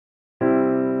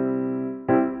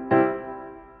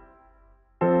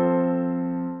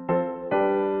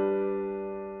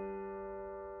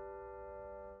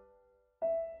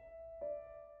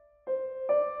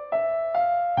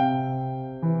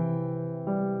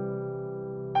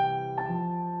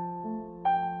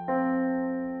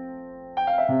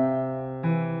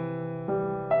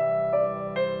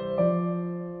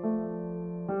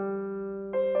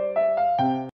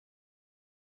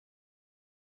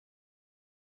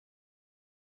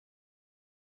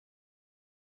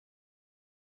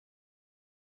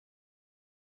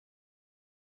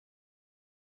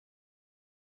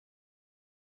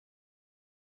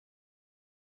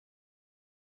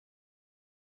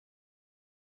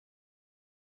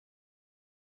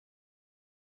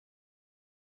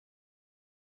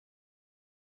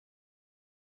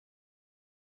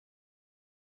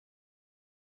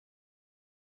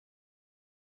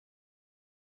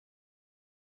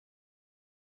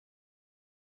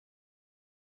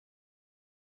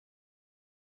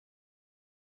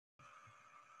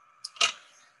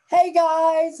Hey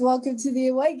guys, welcome to the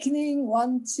Awakening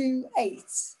 128.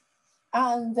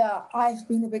 And I've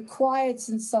been a bit quiet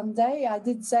since Sunday. I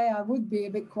did say I would be a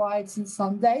bit quiet since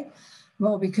Sunday,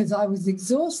 well, because I was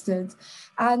exhausted.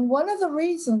 And one of the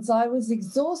reasons I was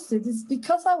exhausted is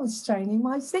because I was training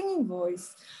my singing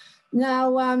voice.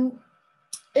 Now, in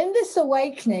this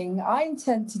awakening, I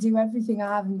intend to do everything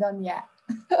I haven't done yet.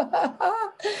 Now,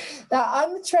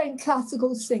 I'm a trained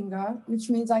classical singer, which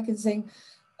means I can sing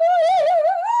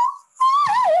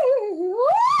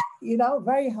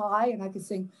very high, and I can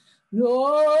sing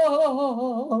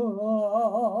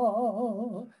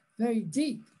very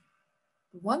deep.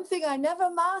 But one thing I never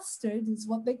mastered is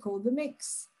what they call the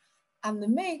mix. And the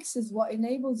mix is what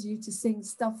enables you to sing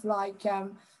stuff like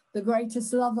The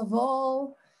Greatest Love of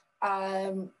All,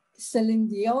 Celine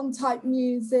Dion type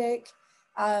music,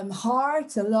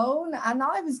 Halt, Alone. And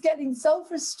I was getting so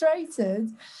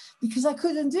frustrated because I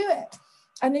couldn't do it.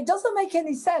 And it doesn't make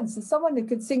any sense. As someone who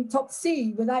could sing top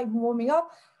C without even warming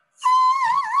up,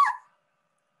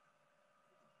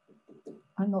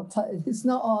 it's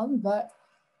not on, but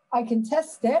I can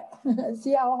test it,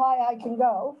 see how high I can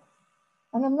go.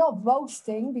 And I'm not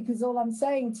boasting, because all I'm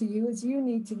saying to you is you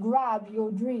need to grab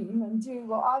your dream and do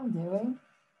what I'm doing,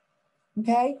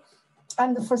 okay?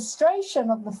 And the frustration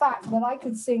of the fact that I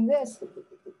could sing this with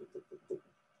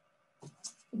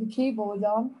the keyboard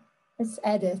on. Let's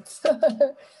edit.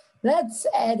 Let's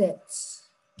edit.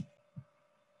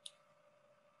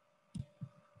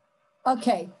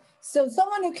 Okay, so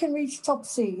someone who can reach top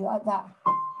C like that.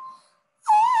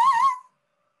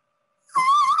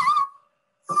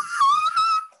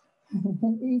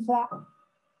 E flat.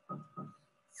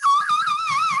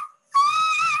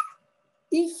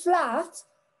 E flat.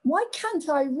 Why can't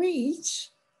I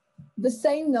reach the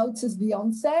same notes as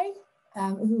Beyonce,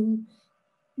 who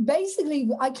basically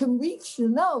I can reach the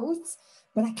notes,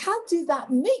 but I can't do that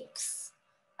mix.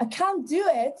 I can't do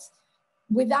it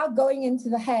without going into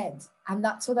the head. And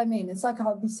that's what I mean. It's like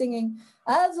I'll be singing,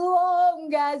 as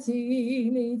long as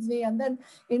he needs me. And then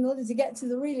in order to get to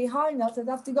the really high notes, I'd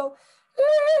have to go,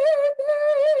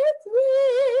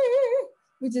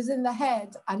 which is in the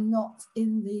head and not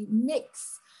in the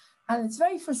mix. And it's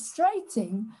very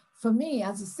frustrating for me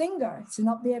as a singer to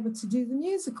not be able to do the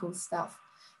musical stuff.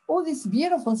 All this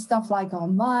beautiful stuff like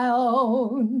On My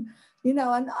Own,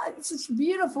 and such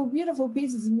beautiful, beautiful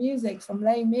pieces of music from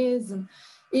Les Mis. And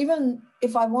even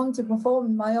if I want to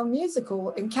perform my own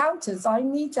musical encounters, I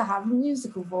need to have a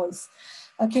musical voice.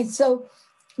 Okay, so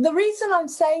the reason I'm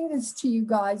saying this to you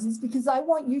guys is because I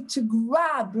want you to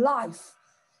grab life.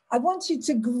 I want you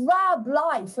to grab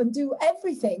life and do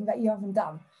everything that you haven't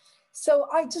done. So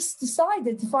I just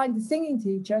decided to find a singing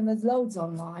teacher, and there's loads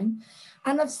online.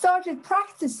 And I've started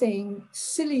practicing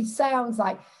silly sounds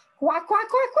like quack, quack,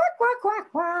 quack, quack, quack,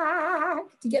 quack, quack,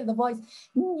 to get the voice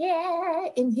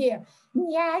in here.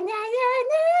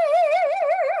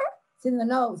 It's in the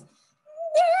nose.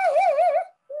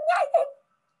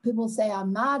 People say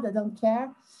I'm mad, I don't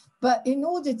care. But in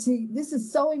order to, this is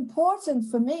so important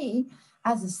for me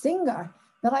as a singer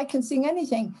that I can sing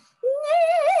anything.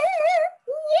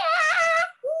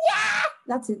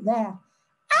 That's it there.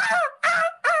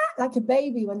 Like a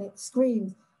baby when it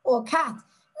screams, or a cat. Meow,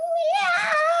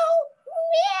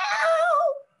 meow,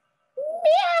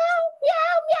 meow,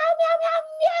 meow, meow, meow,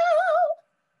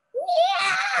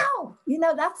 meow,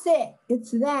 meow. That's it.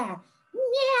 It's there. Meow,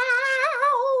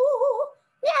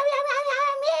 meow, meow, meow,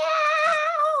 meow, meow.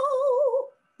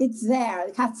 It's there.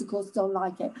 The cats, of course, don't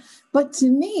like it. But to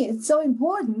me, it's so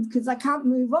important because I can't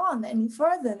move on any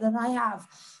further than I have.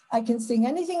 I can sing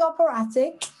anything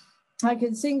operatic. I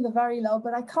can sing the very low,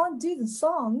 but I can't do the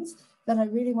songs that I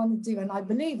really want to do. And I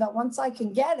believe that once I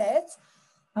can get it,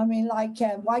 I mean, like,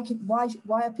 why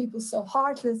are people so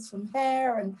heartless from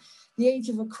Hair and The Age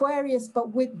of Aquarius,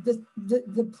 but with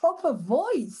the proper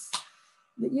voice,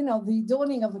 the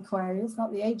dawning of Aquarius,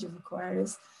 not the age of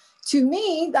Aquarius. To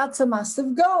me, that's a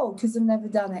massive goal because I've never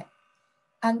done it.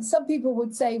 And some people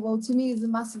would say, well, to me, it's a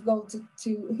massive goal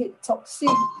to hit top C.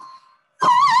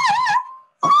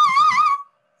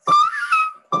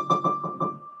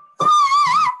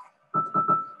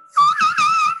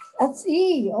 That's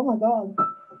E. Oh my God.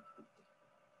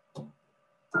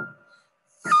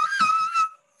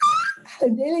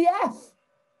 And nearly F.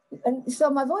 And so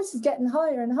my voice is getting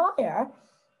higher and higher,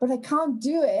 but I can't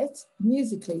do it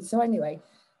musically. So anyway,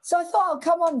 so I thought I'll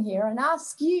come on here and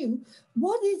ask you,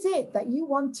 what is it that you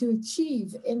want to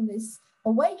achieve in this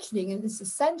awakening, in this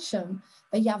ascension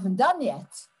that you haven't done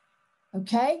yet?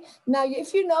 Okay, now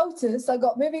if you notice, I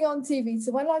got Moving on TV.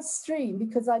 So when I stream,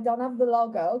 because I don't have the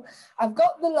logo, I've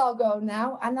got the logo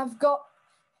now, and I've got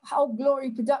Halt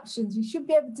Glory Productions. You should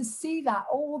be able to see that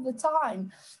all the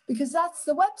time, because that's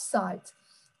the website.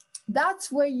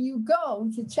 That's where you go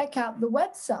to check out the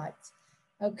website.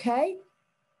 Okay.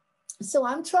 So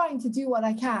I'm trying to do what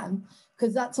I can,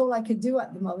 because that's all I could do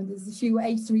at the moment. There's a few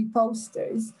A3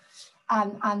 posters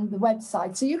and the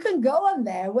website. So you can go on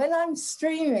there. When I'm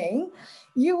streaming,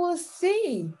 you will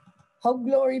see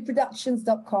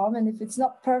haltgloryproductions.com. And if it's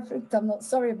not perfect, I'm not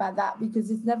sorry about that, because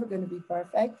it's never going to be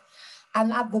perfect.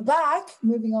 And at the back,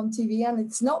 Moving On TV, and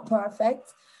it's not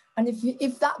perfect. And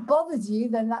if that bothers you,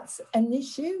 then that's an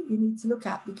issue you need to look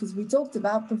at, because we talked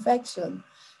about perfection.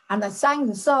 And I sang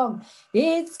the song,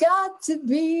 it's got to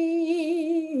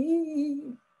be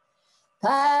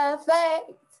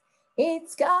perfect.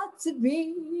 It's got to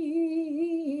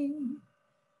be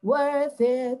worth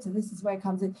it. And this is where it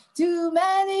comes in. Too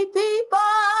many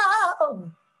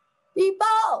people,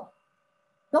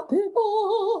 not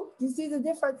people. Do you see the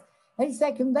difference? A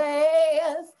second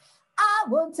best. I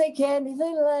won't take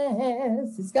anything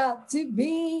less. It's got to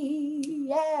be,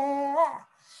 yeah,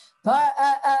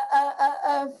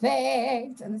 perfect.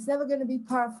 And it's never going to be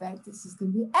perfect. This is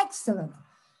going to be excellent.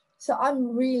 So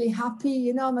I'm really happy.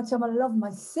 You know how much I love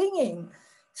my singing.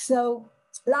 So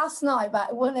last night,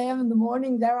 about 1 a.m. in the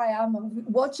morning, there I am, I'm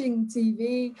watching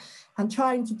TV and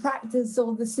trying to practice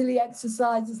all the silly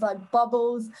exercises like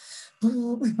bubbles,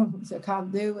 which I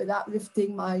can't do without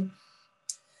lifting my...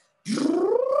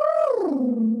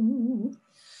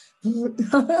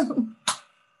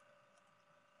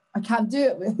 I can't do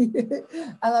it with you.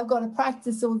 And I've got to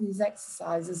practice all these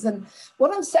exercises. And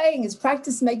what I'm saying is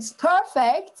practice makes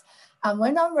perfect. And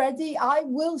when I'm ready, I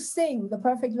will sing The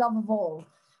Perfect Love of All,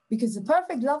 because the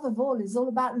perfect love of all is all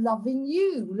about loving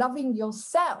you, loving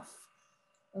yourself.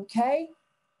 Okay?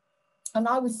 And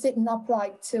I was sitting up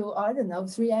like till, I don't know,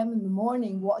 3 a.m. in the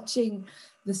morning watching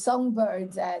the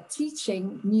Songbird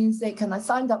teaching music. And I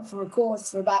signed up for a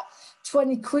course for about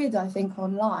 20 quid, I think,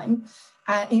 online,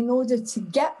 in order to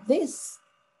get this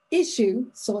issue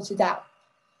sorted out.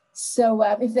 So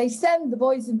if they send the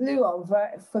Boys in Blue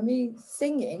over for me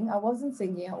singing, I wasn't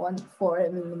singing at 4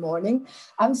 a.m. in the morning.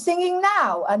 I'm singing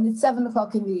now, and it's 7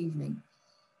 o'clock in the evening.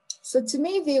 So to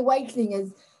me, the awakening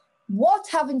is, what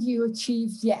haven't you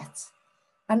achieved yet?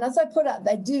 And as I put out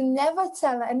there, do never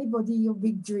tell anybody your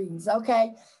big dreams,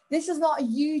 okay? This is not a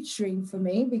huge dream for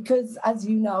me because, as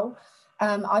you know,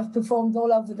 I've performed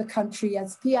all over the country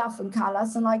as Piaf and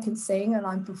Callas, and I can sing and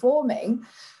I'm performing.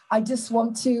 I just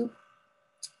want to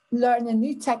learn a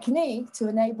new technique to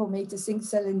enable me to sing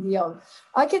Celine Dion.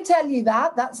 I can tell you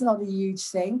that, that's not a huge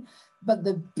thing, but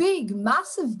the big,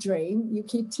 massive dream you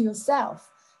keep to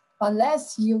yourself,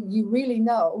 unless you really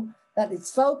know that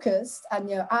it's focused and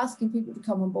you're asking people to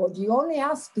come on board. You only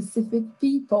ask specific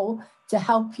people to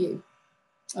help you,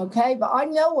 okay? But I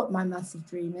know what my massive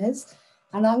dream is,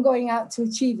 and I'm going out to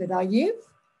achieve it. Are you?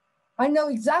 I know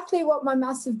exactly what my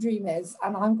massive dream is,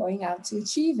 and I'm going out to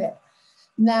achieve it.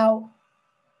 Now,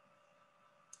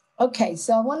 okay,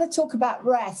 so I want to talk about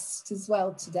rest as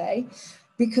well today,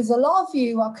 because a lot of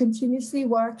you are continuously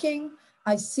working.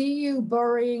 I see you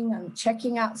burying and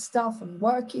checking out stuff and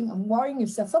working and worrying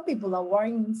yourself. Some people are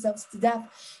worrying themselves to death.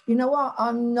 You know what?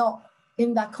 I'm not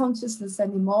in that consciousness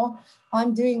anymore.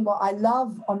 I'm doing what I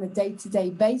love on a day-to-day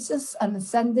basis and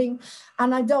ascending.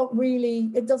 And I don't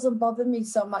really, it doesn't bother me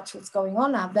so much what's going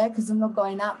on out there, because I'm not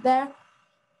going out there.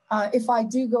 If I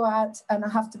do go out and I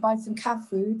have to buy some cat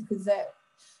food, because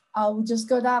I'll just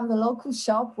go down the local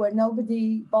shop where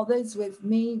nobody bothers with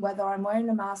me, whether I'm wearing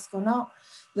a mask or not.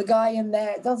 The guy in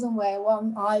there doesn't wear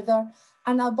one either.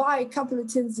 And I'll buy a couple of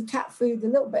tins of cat food, a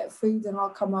little bit of food, and I'll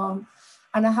come home.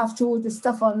 And I have to order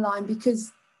stuff online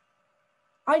because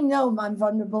I know I'm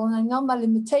vulnerable and I know my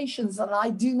limitations, and I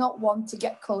do not want to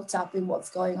get caught up in what's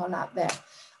going on out there.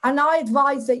 And I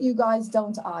advise that you guys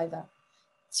don't either.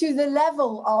 To the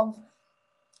level of,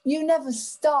 you never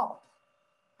stop.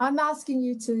 I'm asking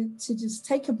you to just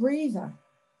take a breather.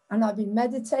 And I've been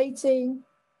meditating.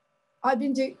 I've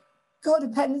been doing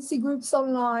codependency groups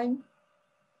online,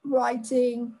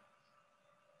 writing.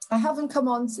 I haven't come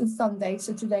on since Sunday,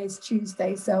 so today is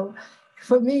Tuesday. So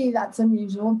for me, that's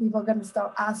unusual. People are going to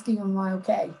start asking, am I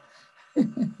okay?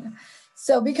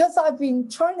 So because I've been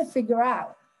trying to figure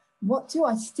out, what do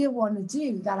I still want to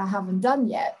do that I haven't done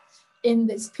yet in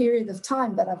this period of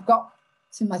time that I've got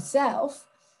to myself,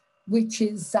 which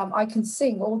is I can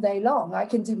sing all day long. I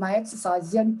can do my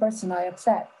exercise. The only person I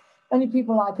upset, only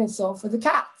people I piss off are the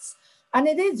cats. And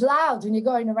it is loud when you're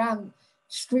going around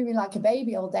screaming like a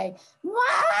baby all day. Wah,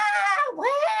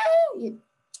 wah.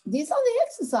 These are the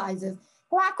exercises.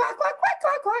 Quack, quack, quack, quack,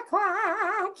 quack, quack,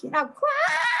 quack. You know,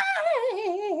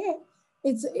 quack.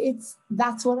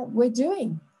 That's what we're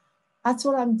doing. That's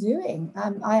what I'm doing.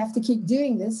 I have to keep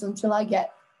doing this until I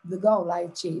get the goal I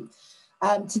achieve.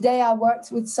 Today I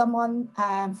worked with someone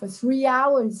for 3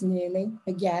 hours nearly,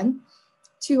 again,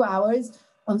 2 hours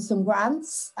on some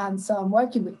grants. And so I'm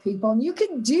working with people, and you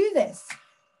can do this.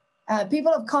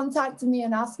 People have contacted me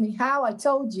and asked me how. I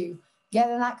told you, get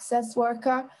an access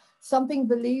worker. Something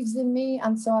believes in me,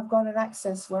 and so I've got an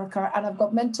access worker, and I've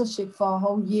got mentorship for a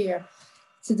whole year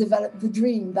to develop the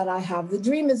dream that I have. The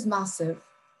dream is massive,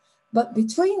 but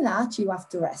between that, you have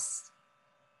to rest.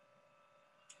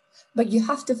 But you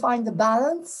have to find the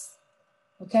balance,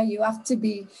 okay? You have to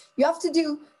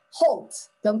do halt.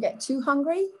 Don't get too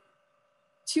hungry,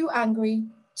 too angry,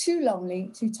 too lonely,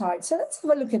 too tired. So let's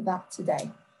have a look at that today.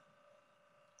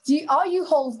 Are you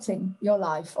halting your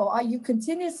life, or are you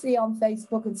continuously on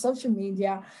Facebook and social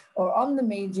media or on the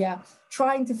media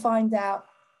trying to find out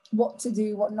what to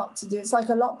do, what not to do? It's like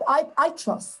a lot. I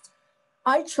trust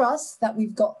that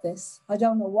we've got this. I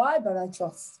don't know why, but I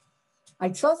trust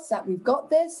that we've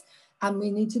got this, and we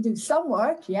need to do some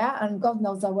work, yeah? And God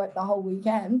knows I worked the whole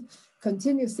weekend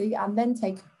continuously, and then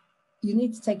you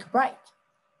need to take a break.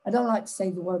 I don't like to say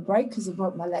the word break because I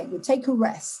broke my leg, but take a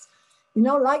rest. You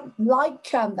know, like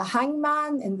the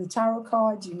hangman in the tarot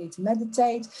cards, you need to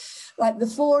meditate. Like the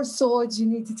 4 swords, you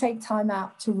need to take time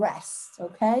out to rest,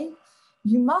 okay?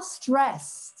 You must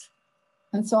rest.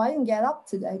 And so I didn't get up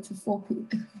today to 4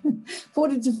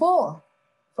 to 4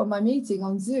 for my meeting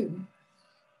on Zoom.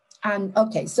 And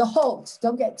okay, so halt,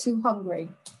 don't get too hungry.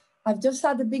 I've just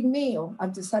had a big meal.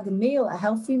 I've just had a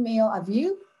healthy meal. Have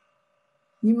you?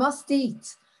 You must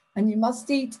eat, and you must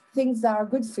eat things that are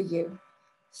good for you.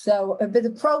 So a bit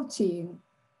of protein,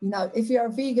 you know, if you're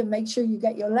a vegan, make sure you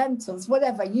get your lentils,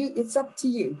 whatever, it's up to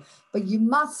you. But you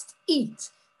must eat,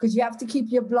 because you have to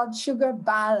keep your blood sugar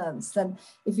balanced. And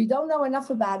if you don't know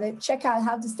enough about it, check out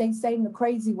How to Stay Sane in the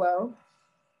Crazy World.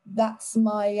 That's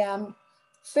my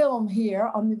film here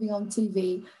on Moving On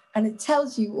TV. And it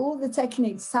tells you all the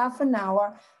techniques, half an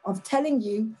hour of telling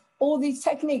you all these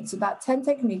techniques, about 10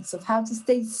 techniques of how to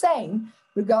stay sane,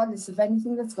 regardless of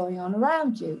anything that's going on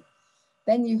around you.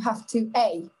 Then you have to,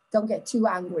 don't get too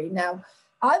angry. Now,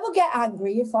 I will get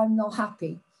angry if I'm not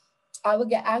happy. I will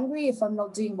get angry if I'm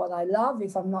not doing what I love,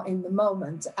 if I'm not in the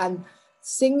moment. And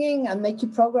singing and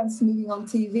making programs, Moving On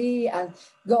TV, and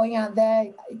going out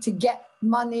there to get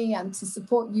money and to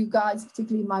support you guys,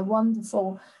 particularly my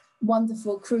wonderful,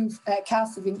 wonderful crew,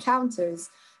 cast of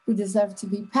encounters who deserve to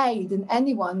be paid. And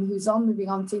anyone who's on Moving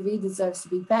On TV deserves to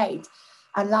be paid.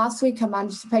 And last week I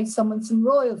managed to pay someone some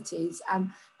royalties,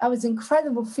 and that was an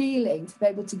incredible feeling to be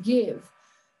able to give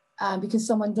because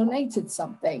someone donated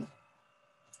something.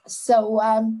 So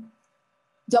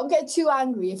don't get too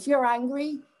angry. If you're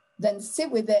angry, then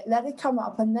sit with it, let it come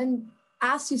up, and then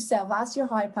ask yourself, ask your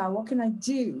higher power, what can I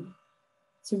do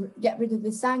to get rid of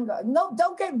this anger? No,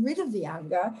 don't get rid of the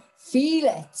anger. Feel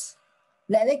it.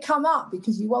 Let it come up,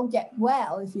 because you won't get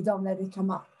well if you don't let it come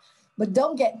up. But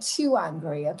don't get too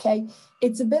angry, okay?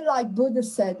 It's a bit like Buddha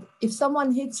said, if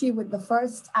someone hits you with the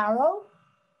first arrow,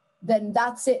 then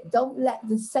that's it. Don't let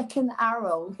the second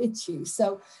arrow hit you.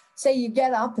 So say you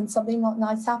get up and something not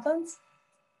nice happens,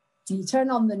 you turn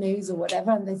on the news or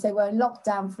whatever, and they say, well, in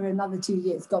lockdown for another 2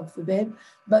 years, God forbid.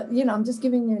 But, you know, I'm just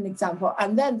giving you an example.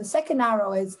 And then the second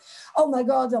arrow is, oh my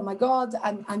God,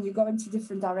 and you go into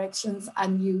different directions,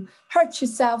 and you hurt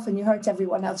yourself and you hurt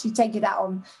everyone else. You take it out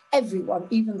on everyone,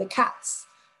 even the cats,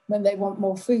 when they want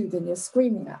more food and you're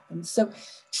screaming at them. So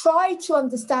try to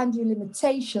understand your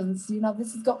limitations. You know,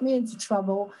 this has got me into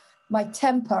trouble, my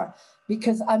temper,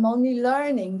 because I'm only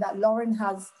learning that Laurene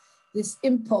has this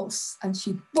impulse, and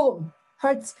she, boom,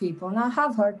 hurts people. And I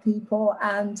have hurt people,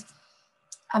 and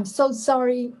I'm so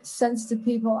sorry, sensitive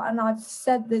people. And I've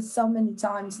said this so many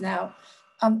times now.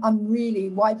 I'm really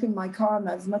wiping my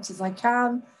karma as much as I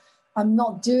can. I'm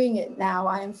not doing it now.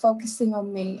 I am focusing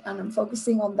on me, and I'm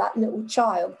focusing on that little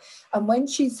child. And when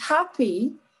she's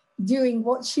happy doing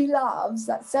what she loves,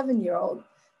 that 7-year-old,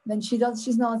 then she's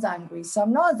not as angry. So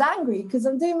I'm not as angry because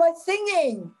I'm doing my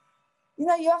singing. You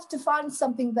know, you have to find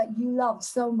something that you love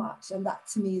so much. And that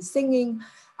to me is singing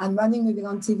and running, Moving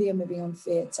On TV and Moving On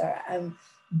Theatre, and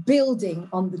building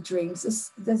on the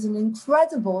dreams. There's an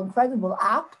incredible, incredible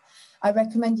app. I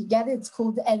recommend you get it. It's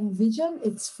called Envision.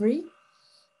 It's free.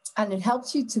 And it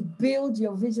helps you to build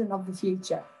your vision of the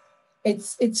future.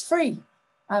 It's free.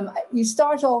 You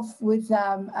start off with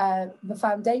the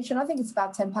foundation. I think it's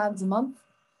about £10 a month.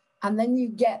 And then you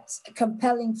get a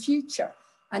compelling future.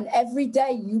 And every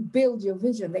day you build your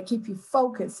vision. They keep you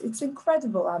focused. It's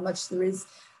incredible how much there is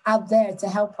out there to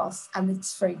help us, and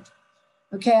it's free.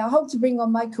 Okay, I hope to bring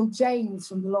on Michael James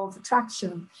from the Law of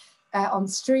Attraction on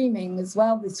streaming as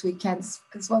well this weekend,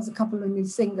 as well as a couple of new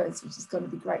singers, which is going to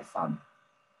be great fun.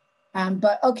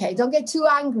 But okay, don't get too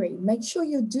angry. Make sure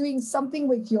you're doing something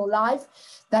with your life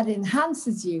that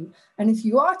enhances you. And if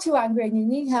you are too angry and you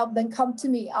need help, then come to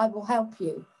me. I will help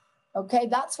you. Okay,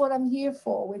 that's what I'm here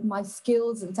for, with my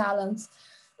skills and talents,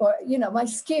 or, you know, my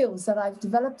skills that I've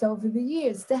developed over the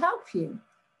years to help you.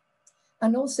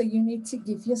 And also you need to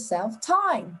give yourself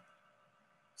time.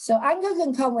 So anger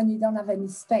can come when you don't have any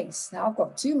space. Now I've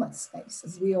got too much space,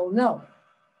 as we all know.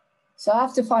 So I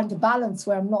have to find a balance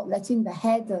where I'm not letting the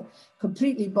head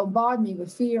completely bombard me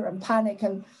with fear and panic.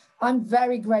 And I'm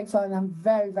very grateful, and I'm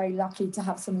very, very lucky to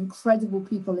have some incredible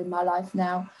people in my life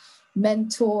now.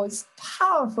 Mentors,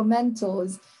 powerful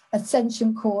mentors,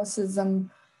 ascension courses, and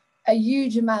a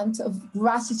huge amount of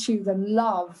gratitude and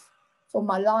love for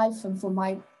my life and for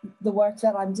the work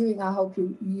that I'm doing. I hope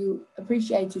you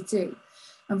appreciate it too.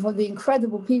 And for the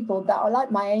incredible people that are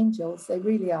like my angels, they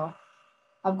really are.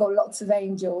 I've got lots of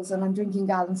angels, and I'm drinking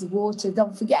gallons of water.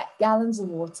 Don't forget, gallons of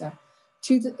water.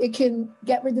 It can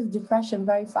get rid of depression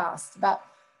very fast, about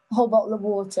a whole bottle of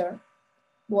water,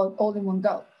 well, all in one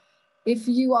go. If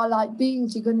you are like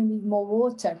beings, you're going to need more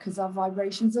water because our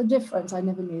vibrations are different. I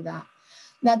never knew that.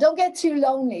 Now, don't get too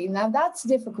lonely. Now, that's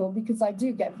difficult because I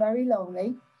do get very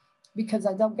lonely because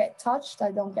I don't get touched. I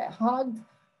don't get hugged.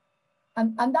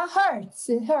 And that hurts.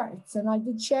 It hurts. And I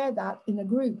did share that in a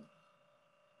group.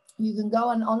 You can go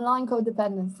on online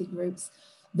codependency groups.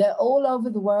 They're all over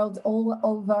the world,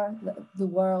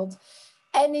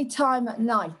 anytime at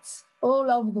night, all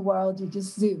over the world. You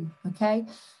just Zoom, okay?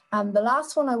 And the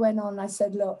last one I went on, I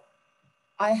said, look,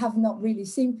 I have not really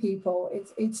seen people.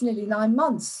 It's nearly 9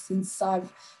 months since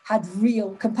I've had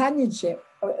real companionship.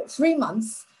 3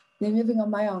 months, been living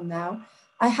on my own now.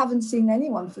 I haven't seen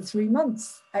anyone for 3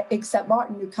 months, except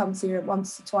Martin, who comes here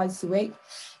once or twice a week.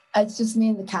 It's just me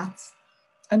and the cats.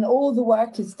 And all the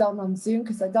work is done on Zoom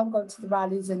because I don't go to the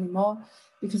rallies anymore,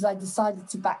 because I decided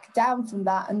to back down from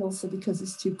that, and also because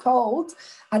it's too cold.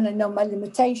 And I know my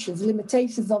limitations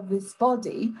of this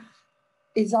body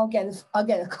is I'll get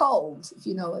a cold, if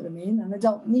you know what I mean, and I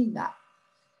don't need that.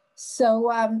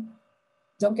 So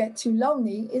don't get too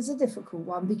lonely is a difficult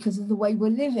one because of the way we're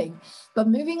living. But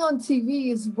moving on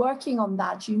TV is working on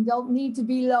that. You don't need to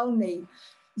be lonely.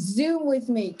 Zoom with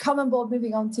me, come on board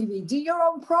Moving on TV, do your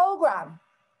own program,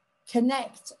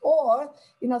 connect. Or,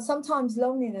 you know, sometimes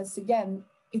loneliness, again,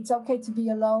 it's okay to be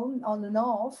alone on and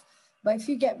off, but if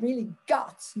you get really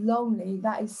lonely,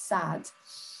 that is sad.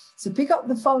 So pick up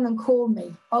the phone and call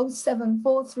me,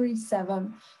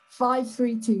 07437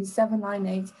 532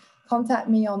 798. Contact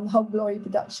me on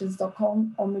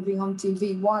hopegloryproductions.com or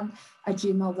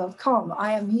movingontv1@gmail.com.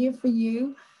 I am here for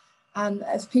you. And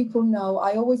as people know,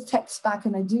 I always text back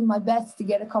and I do my best to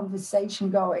get a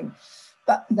conversation going.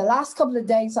 But the last couple of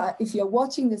days, if you're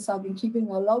watching this, I've been keeping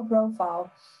a low profile,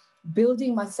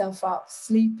 building myself up,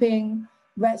 sleeping,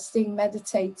 resting,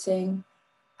 meditating,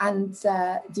 and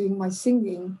doing my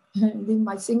singing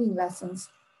lessons,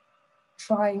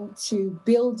 trying to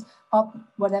build up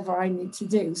whatever I need to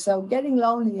do. So getting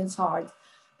lonely is hard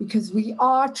because we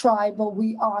are tribal,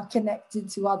 we are connected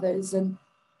to others, and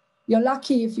you're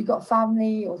lucky if you've got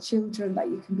family or children that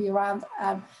you can be around.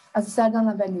 As I said, I don't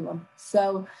have anyone.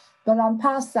 So, but I'm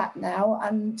past that now.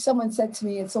 And someone said to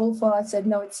me, it's awful. I said,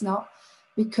 no, it's not,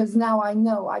 because now I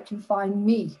know I can find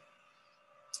me.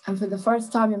 And for the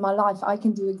first time in my life, I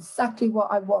can do exactly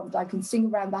what I want. I can sing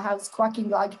around the house, quacking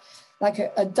like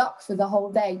a duck for the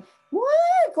whole day.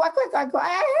 Quack, quack, quack, quack,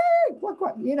 quack, quack,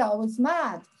 quack. You know, I was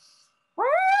mad. Quack,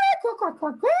 quack, quack,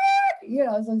 quack, quack. You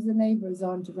know, as long as the neighbors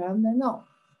aren't around, they're not,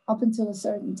 up until a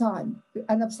certain time,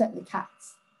 and upset the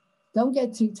cats. Don't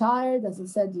get too tired. As I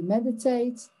said, you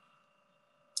meditate.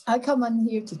 I come on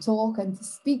here to talk and to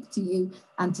speak to you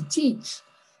and to teach.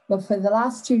 But for the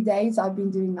last 2 days, I've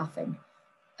been doing nothing.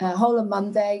 The whole of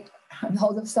Monday, the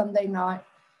whole of Sunday night,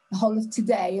 the whole of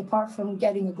today, apart from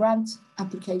getting a grant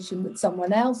application with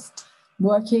someone else,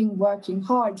 working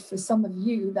hard for some of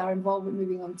you that are involved with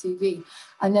Moving on TV.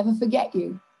 I'll never forget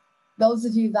you. Those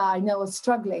of you that I know are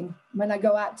struggling, when I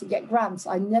go out to get grants,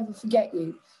 I never forget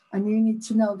you. And you need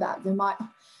to know that.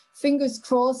 Fingers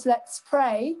crossed, let's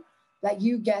pray that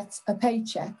you get a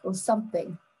paycheck or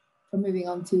something for Moving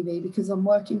on TV, because I'm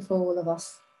working for all of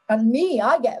us. And me,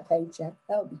 I get a paycheck.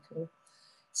 That would be cool.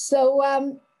 So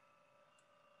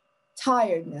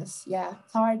tiredness,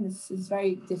 tiredness is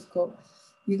very difficult.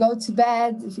 You go to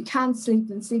bed. If you can't sleep,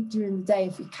 then sleep during the day.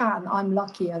 If you can, I'm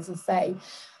lucky, as I say.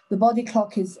 The body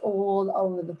clock is all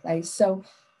over the place. So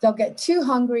don't get too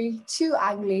hungry, too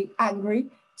angry,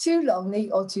 too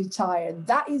lonely or too tired.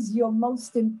 That is your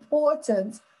most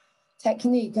important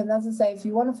technique. And as I say, if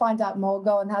you want to find out more,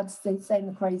 go on How to Stay Sane in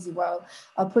the Crazy World.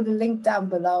 I'll put a link down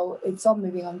below. It's on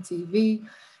Moving On TV.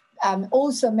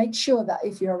 Also, make sure that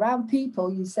if you're around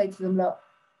people, you say to them, look,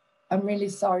 I'm really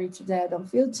sorry today. I don't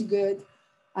feel too good.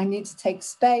 I need to take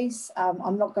space.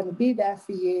 I'm not going to be there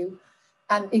for you.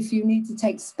 And if you need to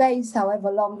take space,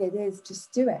 however long it is,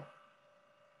 just do it.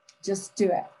 Just do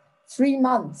it. 3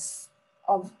 months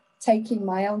of taking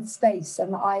my own space,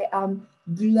 and I am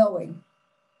glowing.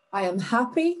 I am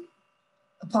happy,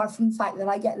 apart from the fact that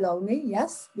I get lonely,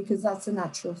 yes, because that's a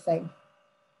natural thing.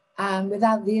 And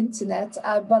without the internet,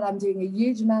 but I'm doing a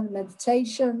huge amount of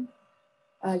meditation,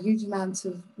 a huge amount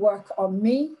of work on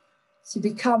me to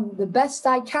become the best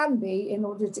I can be in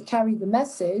order to carry the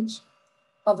message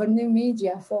of a new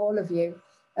media for all of you,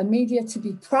 a media to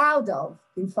be proud of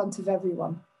in front of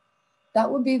everyone.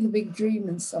 That would be the big dream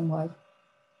in some way.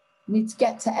 You need to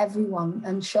get to everyone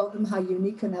and show them how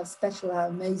unique and how special, how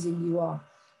amazing you are.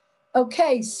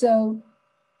 Okay, so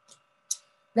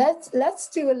let's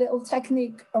do a little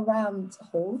technique around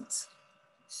Halt.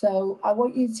 So I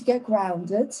want you to get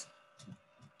grounded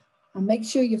and make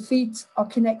sure your feet are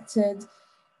connected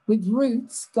with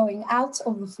roots going out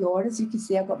of the floor. As you can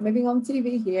see, I've got Moving On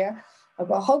TV here. I've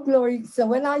got Whole Glory. So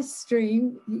when I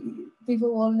stream,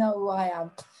 people will know who I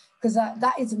am. Because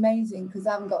that is amazing, because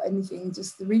I haven't got anything,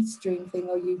 just the Restream thing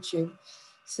or YouTube.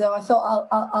 So I thought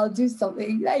I'll do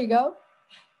something. There you go.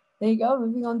 There you go,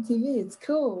 Moving On TV. It's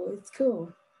cool. It's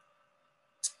cool.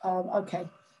 Okay.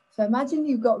 So imagine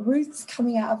you've got roots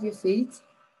coming out of your feet.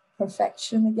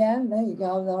 Perfection again. There you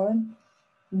go, Lauren.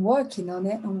 I'm working on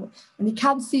it. And you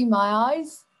can't see my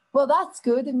eyes. Well, that's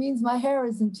good. It means my hair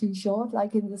isn't too short,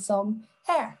 like in the song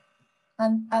Hair.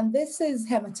 And this is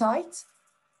hematite,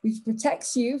 which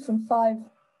protects you from 5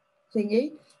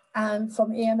 thingy and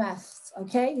from EMFs,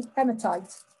 okay?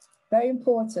 Hematite, very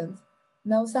important.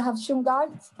 And I also have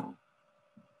shungite.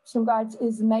 Shungite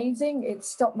is amazing. It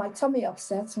stopped my tummy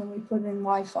upsets when we put in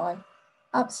Wi-Fi.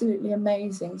 Absolutely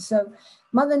amazing. So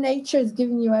Mother Nature is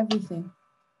giving you everything,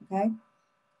 okay?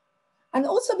 And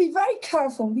also be very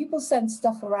careful when people send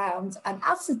stuff around and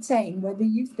ascertain whether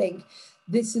you think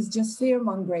this is just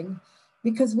fear-mongering.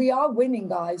 Because we are winning,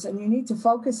 guys, and you need to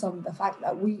focus on the fact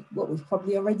that we've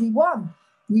probably already won.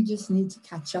 We just need to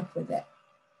catch up with it.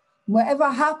 Whatever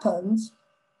happens,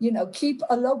 you know, keep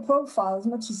a low profile as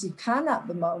much as you can at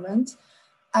the moment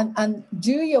and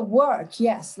do your work,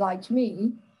 yes, like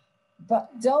me,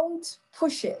 but don't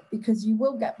push it because you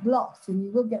will get blocked and you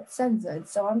will get censored.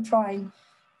 So I'm trying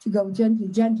to go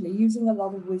gently, using a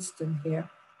lot of wisdom here,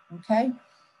 okay?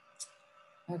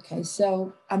 Okay,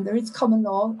 so, and there is common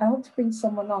law. I hope to bring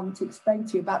someone on to explain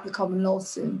to you about the common law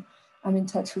soon. I'm in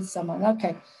touch with someone.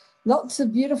 Okay, lots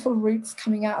of beautiful roots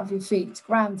coming out of your feet,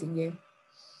 grounding you.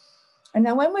 And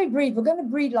now when we breathe, we're going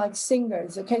to breathe like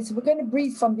singers, okay? So we're going to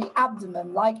breathe from the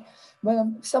abdomen, like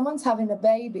when someone's having a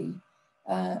baby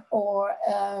or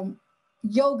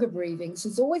yoga breathing. So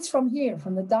it's always from here,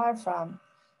 from the diaphragm.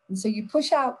 And so you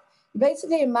push out, you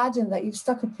basically imagine that you've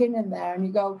stuck a pin in there and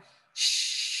you go,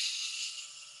 shh.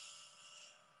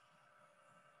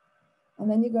 And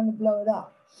then you're going to blow it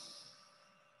up.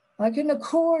 Like an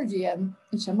accordion,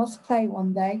 which I must play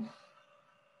one day.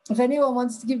 If anyone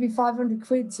wants to give me 500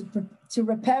 quid to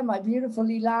repair my beautiful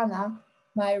Ilana,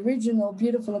 my original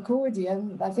beautiful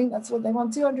accordion, I think that's what they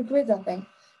want, 200 quid, I think,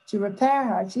 to repair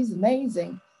her. She's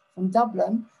amazing, from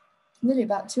Dublin, nearly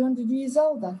about 200 years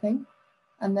old, I think.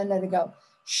 And then let it go.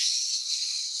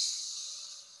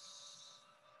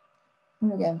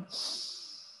 And again.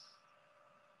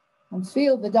 And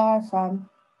feel the diaphragm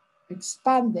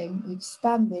expanding,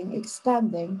 expanding,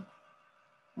 expanding.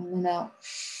 And then out.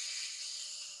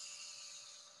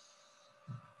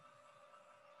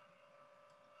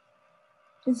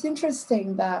 It's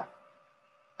interesting that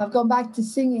I've gone back to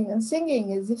singing. And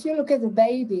singing is, if you look at a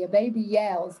baby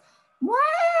yells, wah,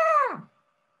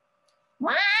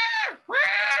 wah, wah,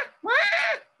 wah,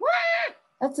 wah.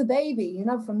 That's a baby, you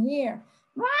know, from here.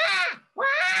 Wah, wah,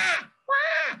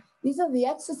 wah. These are the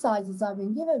exercises I've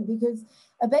been given because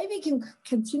a baby can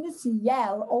continuously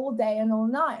yell all day and all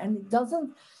night and it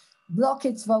doesn't block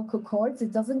its vocal cords.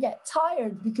 It doesn't get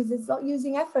tired because it's not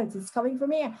using effort. It's coming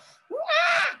from here.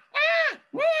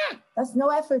 There's no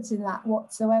effort in that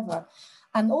whatsoever.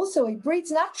 And also it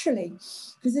breathes naturally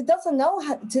because it doesn't know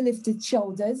how to lift its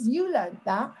shoulders. You learned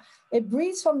that. It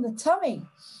breathes from the tummy.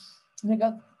 And it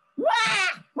goes,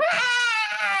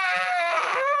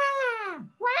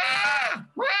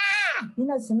 you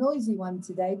know, it's a noisy one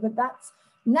today, but that's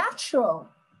natural.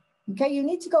 Okay, you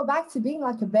need to go back to being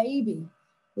like a baby.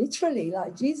 Literally,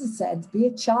 like Jesus said, be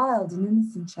a child, an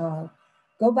innocent child.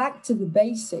 Go back to the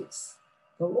basics.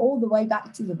 Go all the way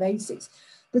back to the basics.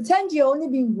 Pretend you're only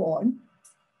being born.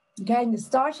 Okay, and you're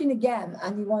starting again,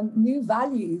 and you want new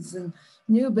values and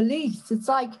new beliefs. It's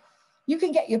like you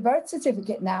can get your birth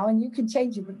certificate now, and you can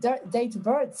change your date of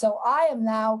birth. So I am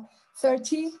now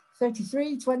 30,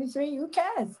 33, 23. Who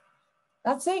cares?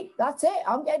 That's it. That's it.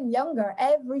 I'm getting younger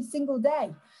every single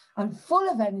day. I'm full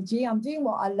of energy. I'm doing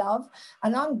what I love,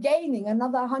 and I'm gaining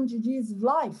another 100 years of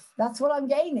life. That's what I'm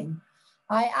gaining.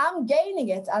 I am gaining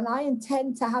it, and I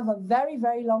intend to have a very,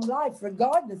 very long life,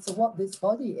 regardless of what this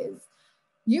body is.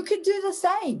 You could do the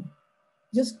same.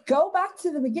 Just go back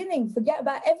to the beginning. Forget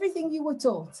about everything you were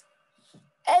taught.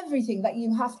 Everything that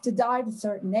you have to die at a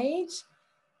certain age,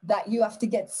 that you have to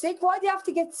get sick. Why do you have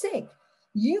to get sick?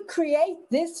 You create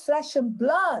this flesh and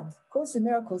blood. Of course, the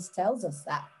Miracles tells us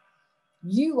that.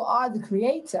 You are the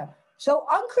creator. So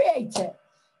uncreate it.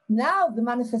 Now the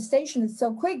manifestation is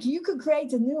so quick. You could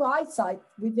create a new eyesight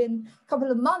within a couple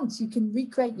of months. You can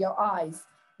recreate your eyes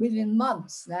within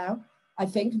months now. I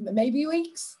think maybe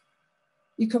weeks.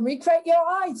 You can recreate your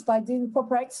eyes by doing the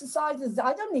proper exercises.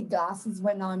 I don't need glasses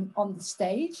when I'm on the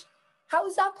stage. How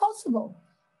is that possible?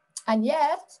 And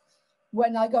yet,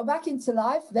 when I go back into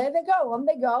life, there they go, on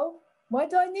they go. Why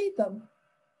do I need them?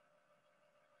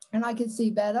 And I can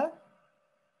see better.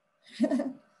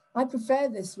 I prefer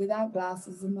this without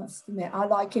glasses, I must admit. I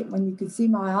like it when you can see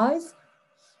my eyes.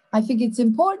 I think it's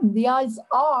important. The eyes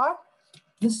are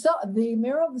the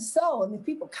mirror of the soul. And if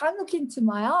people can look into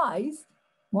my eyes,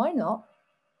 why not?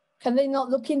 Can they not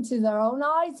look into their own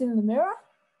eyes in the mirror?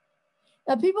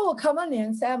 Now, people will come on here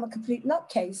and say I'm a complete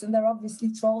nutcase, and they're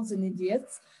obviously trolls and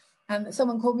idiots. And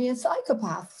someone called me a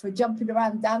psychopath for jumping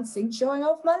around, dancing, showing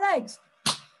off my legs.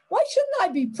 Why shouldn't I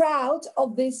be proud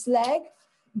of this leg?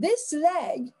 This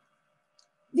leg,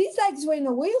 these legs were in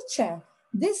a wheelchair.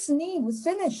 This knee was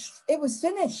finished. It was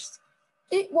finished.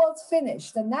 It was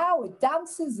finished. And now it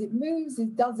dances, it moves,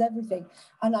 it does everything.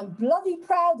 And I'm bloody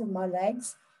proud of my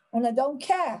legs. And I don't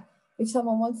care if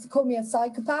someone wants to call me a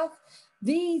psychopath.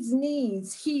 These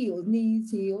knees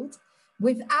healed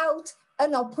without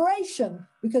an operation,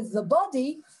 because the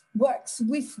body works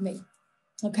with me,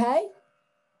 okay?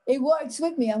 It works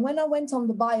with me. And when I went on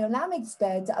the biodynamics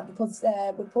bed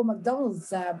with Paul McDonald's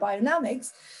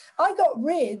biodynamics, I got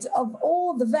rid of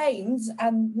all the veins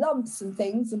and lumps and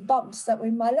things and bumps that were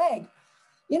in my leg.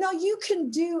 You know, you can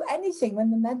do anything when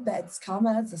the med beds come.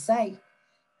 And as I say,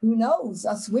 who knows,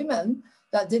 us women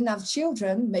that didn't have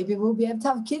children, maybe we'll be able to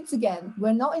have kids again.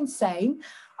 We're not insane.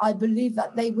 I believe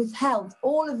that they withheld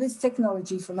all of this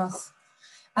technology from us.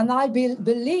 And I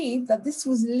believe that this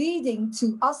was leading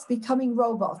to us becoming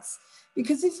robots.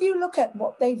 Because if you look at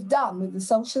what they've done with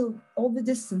the all the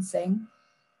distancing,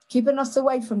 keeping us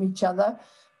away from each other,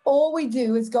 all we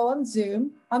do is go on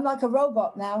Zoom. I'm like a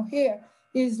robot now.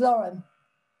 Here's Laurene.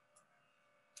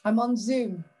 I'm on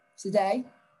Zoom today.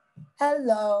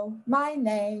 Hello, my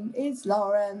name is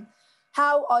Laurene.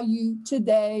 How are you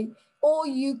today? All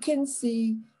you can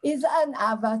see is an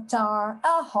avatar,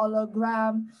 a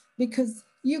hologram, because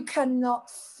you cannot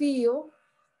feel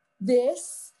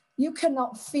this. You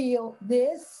cannot feel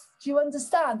this. Do you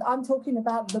understand? I'm talking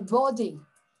about the body.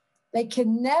 They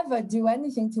can never do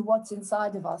anything to what's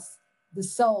inside of us, the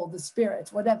soul, the spirit,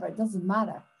 whatever, it doesn't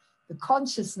matter. The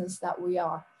consciousness that we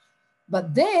are.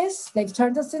 But they've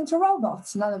turned us into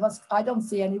robots. None of us, I don't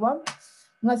see anyone.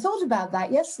 And I thought about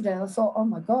that yesterday. And I thought, oh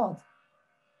my God,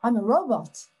 I'm a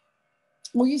robot.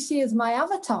 All you see is my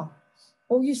avatar.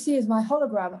 All you see is my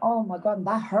hologram. Oh my God,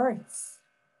 that hurts.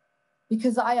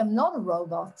 Because I am not a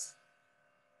robot.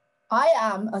 I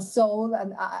am a soul,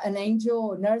 an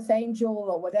angel, an earth angel,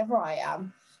 or whatever I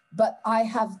am. But I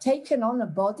have taken on a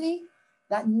body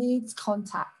that needs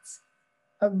contact.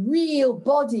 A real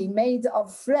body made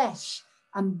of flesh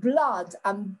and blood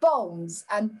and bones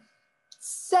and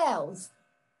cells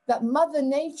that Mother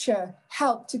Nature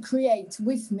helped to create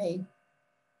with me.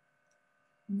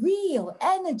 Real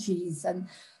energies and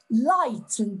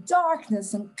light and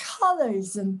darkness and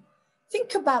colors. And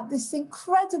think about this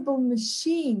incredible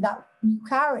machine that you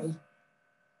carry.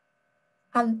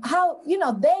 And how,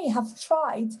 they have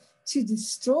tried to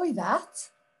destroy that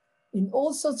in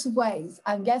all sorts of ways.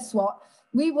 And guess what?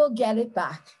 We will get it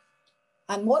back.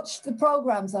 And watch the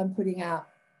programs I'm putting out.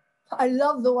 I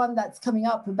love the one that's coming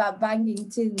up about banging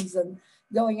tins and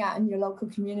going out in your local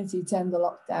community to end the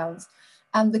lockdowns.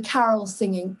 And the carol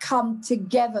singing, come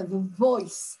together, the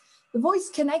voice. The voice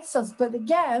connects us. But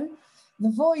again, the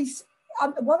voice,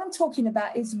 what I'm talking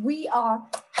about is we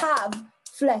have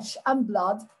flesh and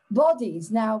blood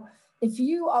bodies. Now, if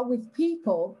you are with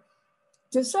people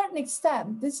to a certain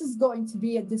extent, this is going to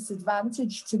be a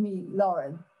disadvantage to me,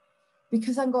 Laurene,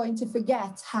 because I'm going to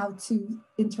forget how to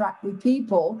interact with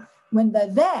people when they're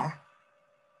there.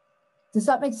 Does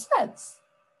that make sense?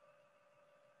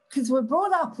 Because we're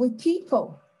brought up with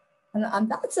people,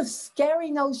 and that's a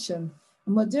scary notion.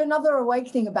 And we'll do another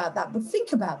awakening about that, but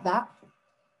think about that.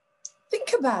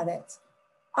 Think about it.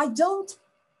 I don't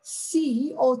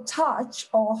see or touch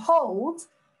or hold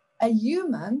a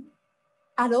human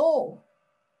at all.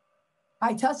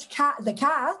 I touch the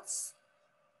cats,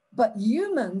 but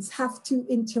humans have to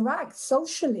interact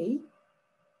socially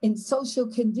in social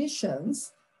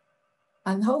conditions.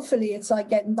 And hopefully it's like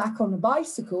getting back on a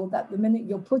bicycle, that the minute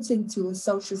you're put into a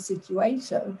social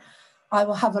situation, I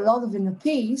will have a lot of inner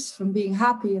peace from being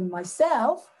happy in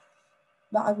myself,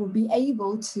 but I will be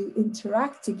able to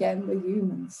interact again with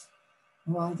humans.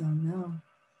 Oh, I don't know.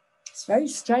 It's very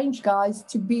strange, guys,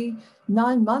 to be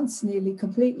 9 months nearly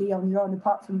completely on your own,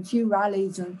 apart from a few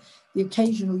rallies and the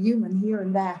occasional human here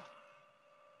and there.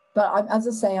 But as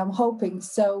I say, I'm hoping.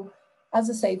 So, as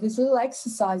I say, this little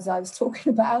exercise I was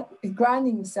talking about,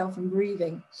 grounding yourself and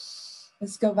breathing.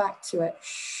 Let's go back to it.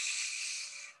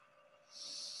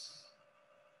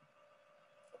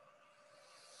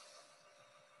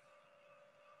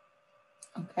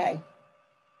 Okay.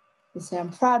 You say, I'm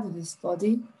proud of this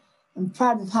body. I'm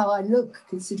proud of how I look,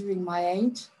 considering my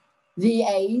age. The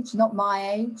age, not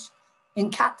my age. In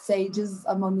cats' ages,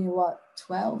 I'm only,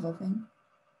 12, I think.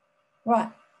 Right.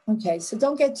 Okay, so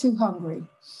don't get too hungry.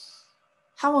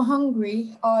 How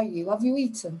hungry are you? Have you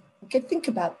eaten? Okay, think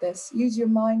about this. Use your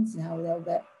minds now a little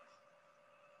bit.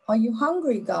 Are you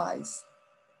hungry, guys?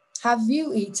 Have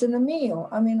you eaten a meal?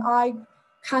 I mean, I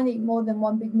can't eat more than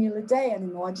one big meal a day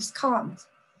anymore. I just can't.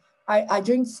 I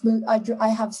drink smooth. I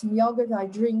have some yogurt. I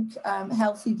drink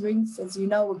healthy drinks, as you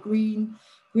know, green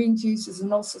juices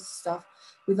and all sorts of stuff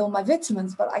with all my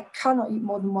vitamins. But I cannot eat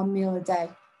more than one meal a day.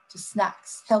 Just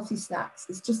snacks, healthy snacks.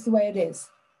 It's just the way it is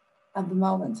at the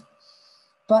moment.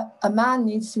 But a man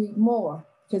needs to eat more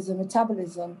because of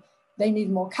metabolism. They need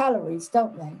more calories,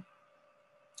 don't they?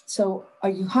 So, are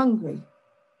you hungry?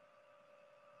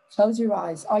 Close your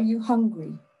eyes. Are you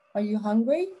hungry? Are you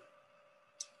hungry?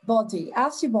 Body,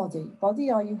 ask your body. Body,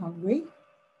 are you hungry?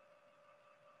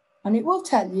 And it will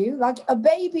tell you, like a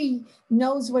baby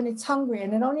knows when it's hungry,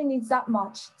 and it only needs that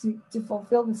much to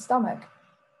fulfill the stomach.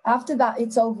 After that,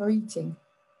 it's overeating,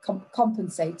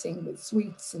 compensating with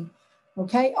sweets. And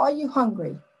okay, are you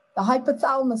hungry? The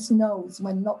hypothalamus knows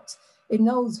when not. It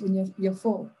knows when you're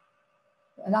full.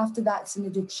 And after that, it's an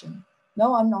addiction.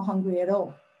 No, I'm not hungry at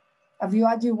all. Have you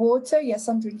had your water? Yes,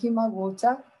 I'm drinking my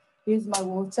water. Here's my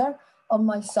water on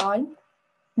my sign.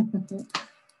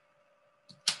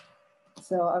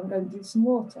 So I'm going to do some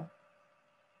water.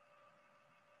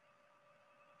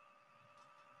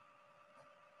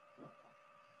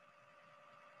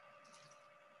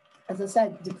 As I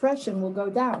said, depression will go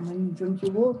down when you drink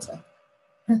your water.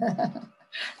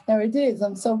 There it is.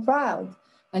 I'm so proud.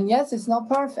 And yes, it's not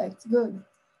perfect. Good.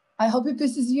 I hope it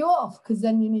pisses you off, because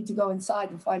then you need to go inside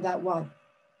and find out why.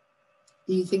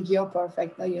 Do you think you're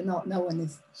perfect? No, you're not. No one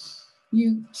is.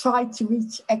 You try to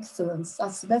reach excellence.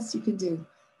 That's the best you can do.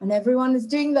 And everyone is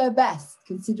doing their best,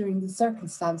 considering the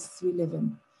circumstances we live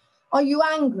in. Are you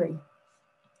angry?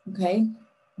 Okay,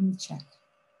 let me check.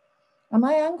 Am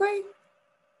I angry?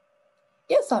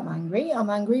 Yes, I'm angry. I'm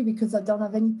angry because I don't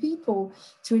have any people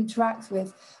to interact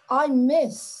with. I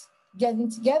miss getting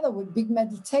together with big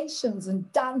meditations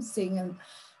and dancing, and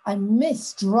I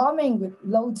miss drumming with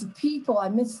loads of people. I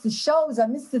miss the shows. I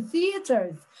miss the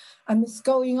theaters. I miss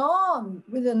going on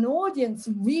with an audience,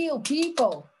 real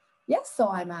people. Yes, so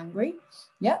I'm angry.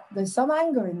 Yeah, there's some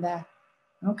anger in there.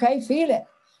 Okay, feel it.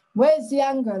 Where's the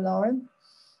anger, Laurene?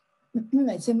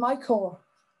 It's in my core.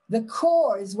 The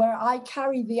core is where I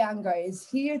carry the anger, is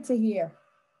here to here.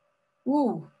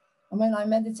 Ooh, and when I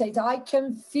meditate, I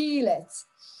can feel it.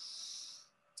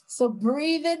 So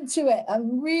breathe into it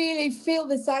and really feel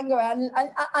this anger and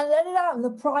let it out in the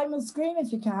primal scream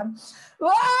if you can.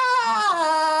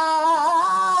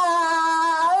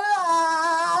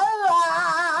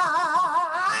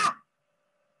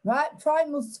 Right?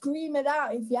 Primal scream it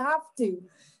out if you have to.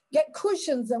 Get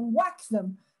cushions and whack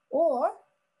them. Or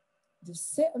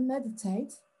just sit and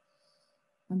meditate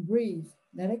and breathe.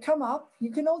 Let it come up.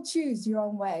 You can all choose your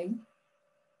own way.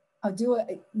 I'll do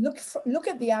it. Look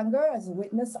at the anger as a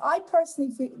witness. I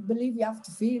personally believe you have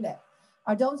to feel it.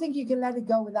 I don't think you can let it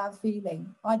go without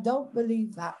feeling. I don't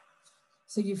believe that.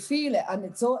 So you feel it, and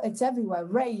it's everywhere.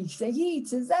 Rage, the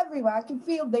heat is everywhere. I can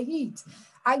feel the heat.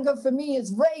 Anger for me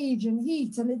is rage and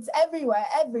heat, and it's everywhere,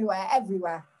 everywhere,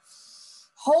 everywhere.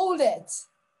 Hold it.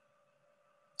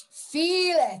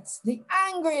 Feel it. The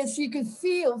angriest you could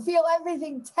feel. Feel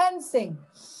everything tensing.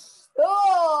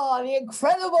 Oh, the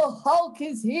Incredible Hulk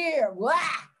is here. Wah!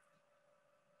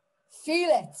 Feel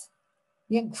it.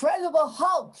 The Incredible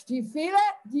Hulk. Do you feel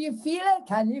it? Do you feel it?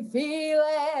 Can you feel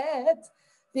it?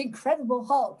 The Incredible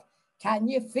Hulk. Can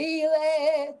you feel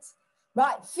it?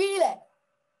 Right, feel it.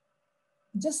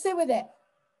 Just sit with it.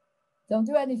 Don't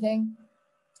do anything.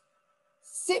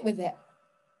 Sit with it.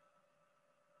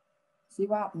 See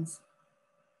what happens.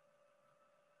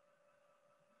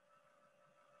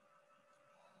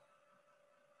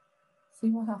 See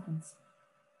what happens.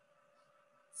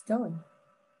 It's going.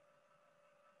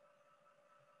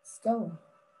 It's going.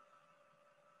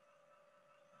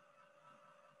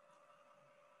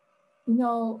 You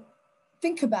know,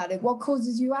 think about it. What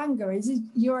causes you anger? Is it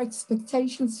your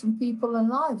expectations from people in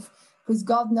life? Because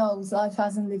God knows life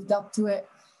hasn't lived up to it.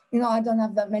 You know, I don't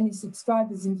have that many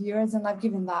subscribers and viewers, and I've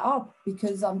given that up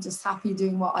because I'm just happy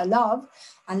doing what I love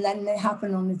and letting it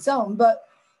happen on its own. But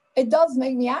it does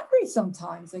make me angry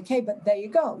sometimes, okay? But there you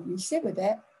go. You sit with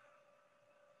it.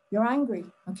 You're angry,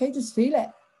 okay? Just feel it.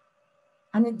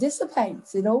 And it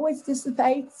dissipates. It always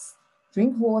dissipates.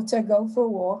 Drink water, go for a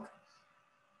walk.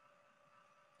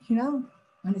 You know,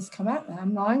 and it's come out now.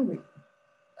 I'm not angry.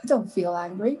 I don't feel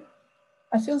angry.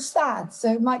 I feel sad.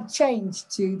 So it might change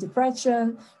to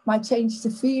depression, might change to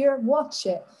fear. Watch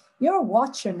it. You're a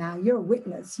watcher now. You're a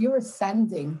witness. You're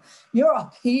ascending. You're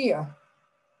up here.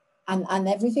 And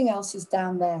everything else is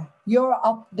down there. You're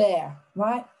up there,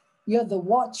 right? You're the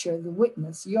watcher, the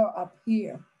witness. You're up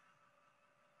here.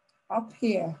 Up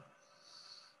here.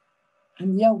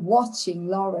 And you're watching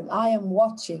Laurene. I am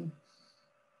watching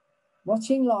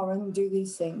Laurene do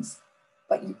these things.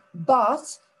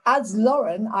 But as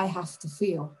Laurene, I have to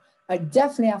feel. I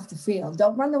definitely have to feel.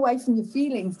 Don't run away from your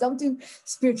feelings. Don't do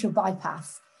spiritual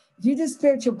bypass. If you do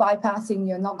spiritual bypassing,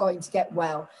 you're not going to get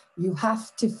well. You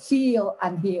have to feel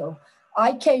and heal.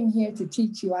 I came here to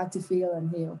teach you how to feel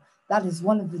and heal. That is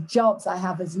one of the jobs I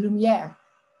have as Lumiere.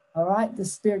 All right, the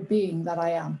spirit being that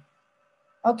I am.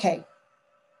 Okay.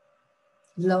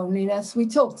 Loneliness. We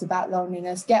talked about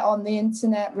loneliness. Get on the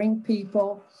internet, ring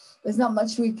people. There's not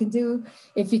much we can do.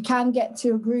 If you can get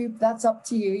to a group, that's up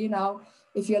to you. You know,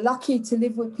 if you're lucky to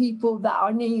live with people that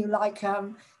are near you, like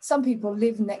some people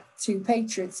live next to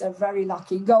patriots are very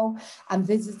lucky. Go and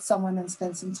visit someone and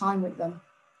spend some time with them.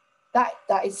 That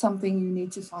is something you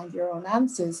need to find your own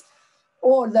answers,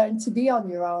 or learn to be on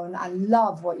your own and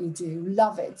love what you do.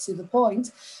 Love it to the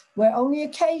point where only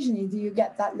occasionally do you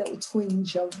get that little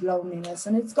twinge of loneliness,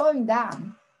 and it's going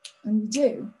down, and you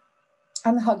do.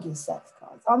 And hug yourself,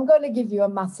 guys. I'm going to give you a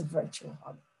massive virtual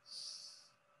hug.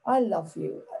 I love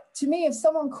you. To me, if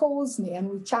someone calls me and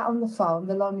we chat on the phone,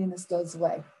 the loneliness goes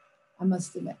away, I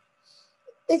must admit.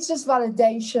 It's just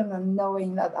validation and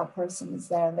knowing that that person is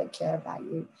there and they care about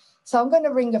you. So I'm going to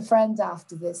ring a friend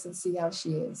after this and see how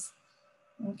she is.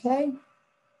 Okay?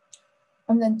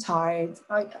 And then tired.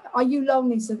 Are you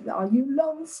lonely? Are you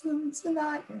lonesome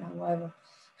tonight? You know, whatever.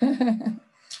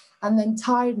 And then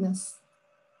tiredness.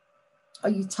 Are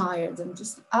you tired? And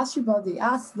just ask your body,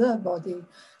 ask the body,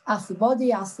 ask the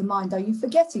body, ask the mind, are you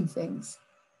forgetting things?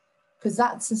 Because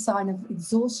that's a sign of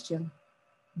exhaustion.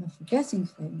 Am I forgetting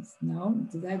things? No,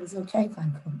 today was okay,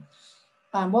 thank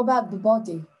God. What about the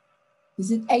body?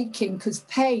 Is it aching? Because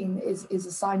pain is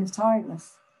a sign of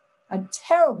tiredness. I had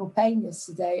terrible pain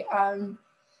yesterday.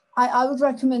 I would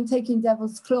recommend taking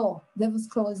Devil's Claw. Devil's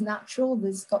Claw is natural.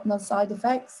 There's got no side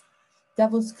effects.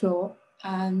 Devil's Claw.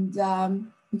 And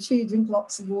make sure you drink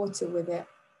lots of water with it.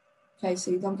 Okay,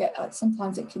 so you don't get,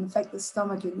 sometimes it can affect the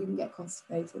stomach and you can get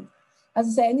constipated. As I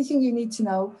say, anything you need to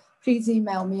know, please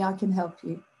email me. I can help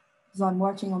you. Because I'm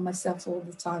working on myself all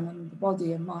the time and the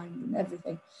body and mind and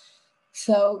everything.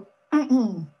 So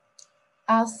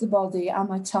ask the body, am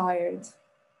I tired?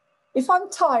 If I'm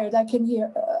tired, I can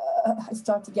hear, I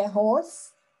start to get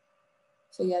hoarse.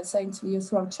 So yeah, saying to me, your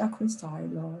throat chakra is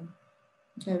tired, Laurene.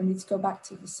 Okay, we need to go back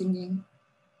to the singing.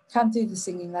 Can't do the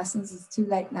singing lessons, it's too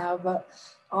late now, but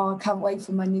I can't wait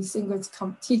for my new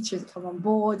teacher to come on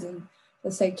board, and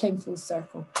let's say it came full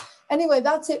circle. Anyway,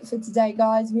 that's it for today,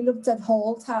 guys. We looked at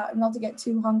Halt, how not to get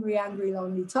too hungry, angry,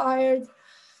 lonely, tired.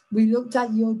 We looked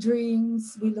at your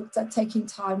dreams. We looked at taking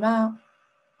time out.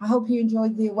 I hope you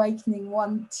enjoyed the awakening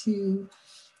 1 to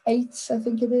 8, I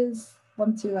think it is,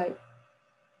 1 to 8.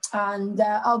 And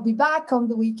I'll be back on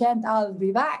the weekend.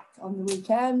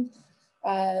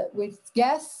 With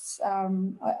guests.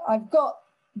 I've got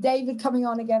David coming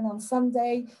on again on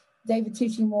Sunday. David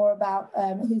teaching more about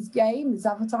his game, his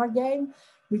avatar game,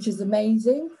 which is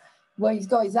amazing. where he's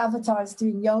got his avatars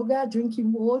doing yoga,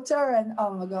 drinking water, and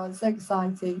oh my God, so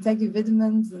exciting, taking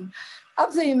vitamins, and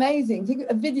absolutely amazing. Think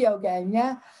a video game,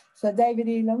 yeah? So David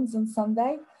Elam's on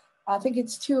Sunday. I think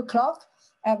it's 2:00.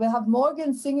 We'll have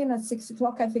Morgan singing at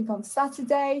 6:00, I think, on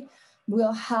Saturday.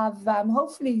 We'll have,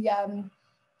 hopefully,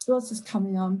 who else is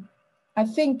coming on? I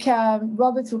think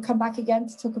Robert will come back again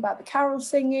to talk about the carol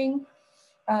singing.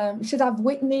 We should have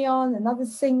Whitney on, another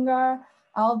singer.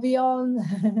 I'll be on.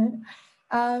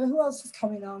 Who else is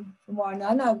coming on from Warren?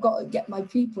 I know I've got to get my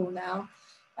people now.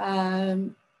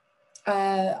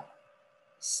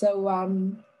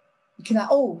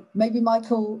 Maybe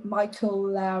Michael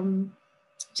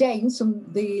James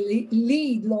from the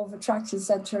lead Law of Attraction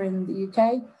Center in the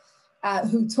UK,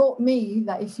 who taught me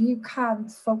that if you can't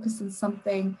focus on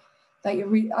something that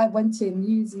I went to him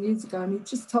years and years ago, and he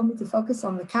just told me to focus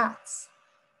on the cats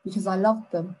because I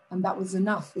loved them, and that was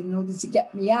enough in order to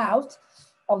get me out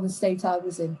of the state I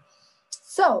was in.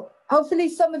 So hopefully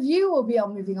some of you will be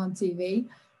on Moving On TV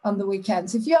on the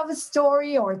weekends. If you have a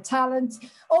story or a talent,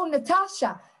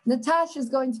 Natasha's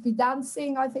going to be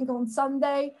dancing, I think, on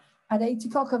Sunday at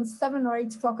 8:00 on 7 or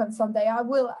 8:00 on Sunday. I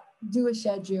will do a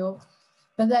schedule.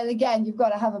 But then again, you've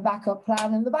got to have a backup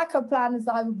plan. And the backup plan is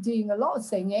I will be doing a lot of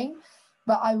singing,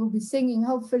 but I will be singing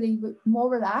hopefully more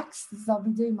relaxed, as I'll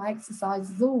be doing my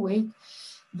exercises all week,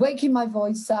 waking my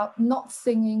voice up, not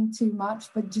singing too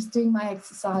much, but just doing my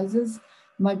exercises,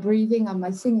 my breathing and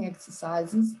my singing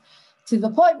exercises, to the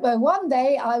point where one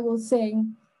day I will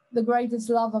sing the greatest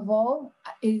love of all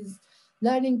is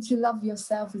learning to love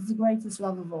yourself is the greatest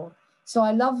love of all. So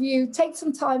I love you. Take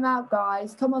some time out,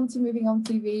 guys. Come on to Moving On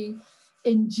TV.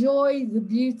 Enjoy the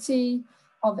beauty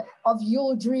of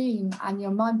your dream and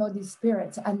your mind, body,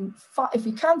 spirit. And if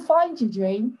you can't find your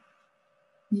dream,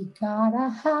 you gotta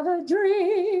have a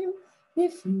dream.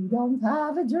 If you don't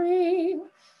have a dream,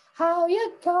 how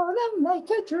you gonna make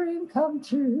a dream come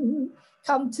true?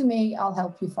 Come to me, I'll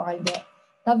help you find it.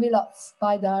 Love you lots.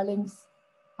 Bye, darlings.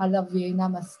 I love you.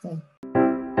 Namaste.